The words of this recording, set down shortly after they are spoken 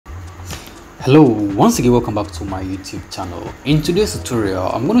Hello, once again welcome back to my YouTube channel. In today's tutorial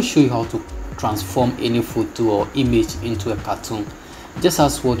I'm going to show you how to transform any photo or image into a cartoon, just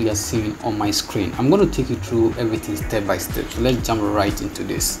as what you are seeing on my screen. I'm going to take you through everything step by step, so let's jump right into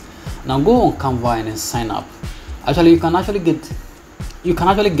this. Now go on Canva and then sign up. You can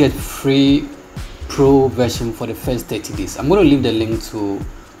actually get free pro version for the first 30 days. I'm going to leave the link to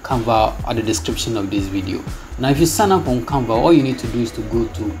Canva at the description of this video. Now if you sign up on Canva, all you need to do is to go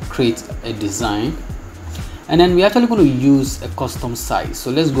to create a design, and then we're actually going to use a custom size. So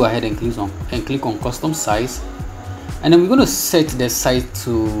let's go ahead and click on custom size, and then we're going to set the size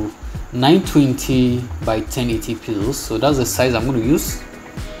to 920 by 1080 pixels. So that's the size I'm going to use.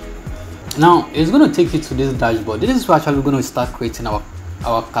 Now it's going to take you to this dashboard. This is where actually we're going to start creating our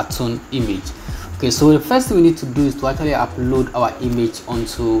cartoon image. Okay, so the first thing we need to do is to actually upload our image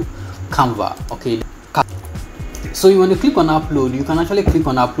onto Canva. Okay, so you want to click on upload. You can actually click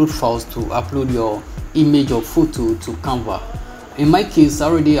on upload files to upload your image or photo to Canva. In my case, I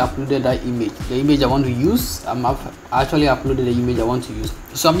already uploaded that image, the image I want to use. I've actually uploaded the image I want to use.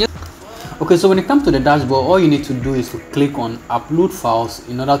 So okay, so when it comes to the dashboard, all you need to do is to click on upload files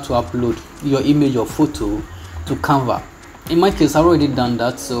in order to upload your image or photo to Canva. In my case, I've already done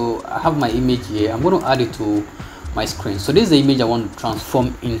that, so I have my image here. I'm going to add it to my screen. So this is the image I want to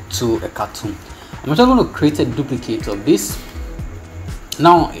transform into a cartoon. I'm also going to create a duplicate of this.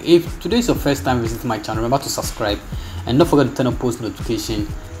 Now if today is your first time visiting my channel, remember to subscribe and don't forget to turn on post notification,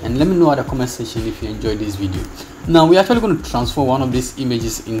 and let me know at the comment section if you enjoyed this video. Now we're actually going to transform one of these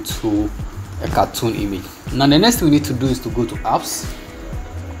images into a cartoon image. Now the next thing we need to do is to go to apps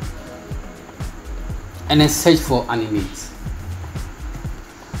and then search for animate.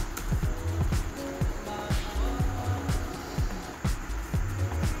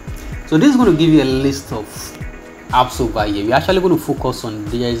 So this is going to give you a list of apps over here. We're actually going to focus on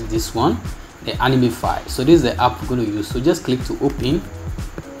this one, the Animify. So this is the app we're going to use. So just click to open.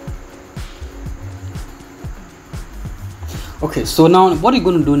 Okay, so now what you're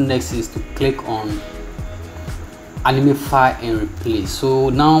going to do next is to click on Animify and replace. So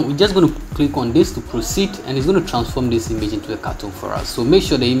now we're just going to click on this to proceed, and it's going to transform this image into a cartoon for us. So make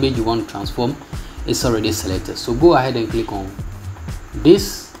sure the image you want to transform is already selected. So go ahead and click on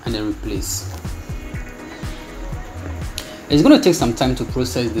this and then replace. It's going to take some time to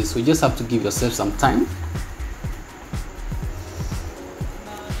process this, so you just have to give yourself some time.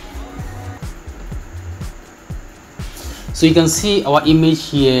 So you can see our image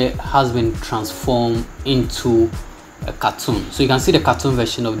here has been transformed into a cartoon. So you can see the cartoon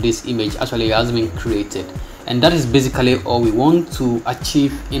version of this image actually has been created, and that is basically all we want to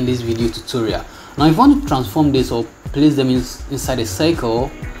achieve in this video tutorial. Now if you want to transform this or place them inside a circle,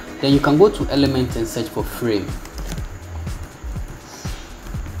 then you can go to element and search for frame.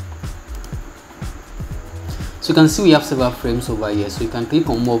 So you can see we have several frames over here, so you can click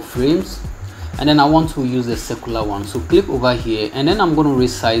on more frames, and then I want to use a circular one, so click over here, and then I'm going to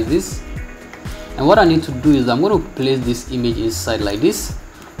resize this. And what I need to do is I'm going to place this image inside like this.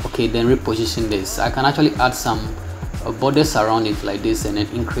 Okay, then reposition this. I can actually add some borders around it like this, and then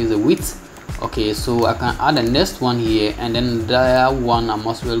increase the width. Okay, so I can add the next one here, and then that one I'm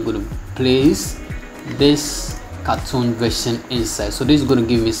also going to place this cartoon version inside. So this is going to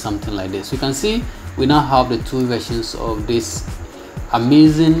give me something like this. So you can see we now have the two versions of this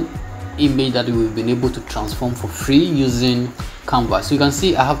amazing image that we've been able to transform for free using Canva. So you can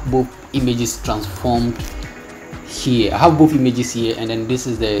see I have both images transformed here. I have both images here, and then this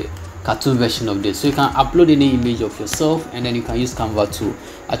is the cartoon version of this. So you can upload any image of yourself, and then you can use Canva to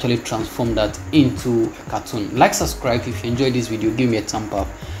actually transform that into a cartoon. Like, subscribe if you enjoyed this video, give me a thumb up,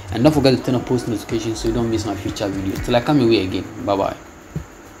 and don't forget to turn on post notifications so you don't miss my future videos. Till I come your way again, bye bye.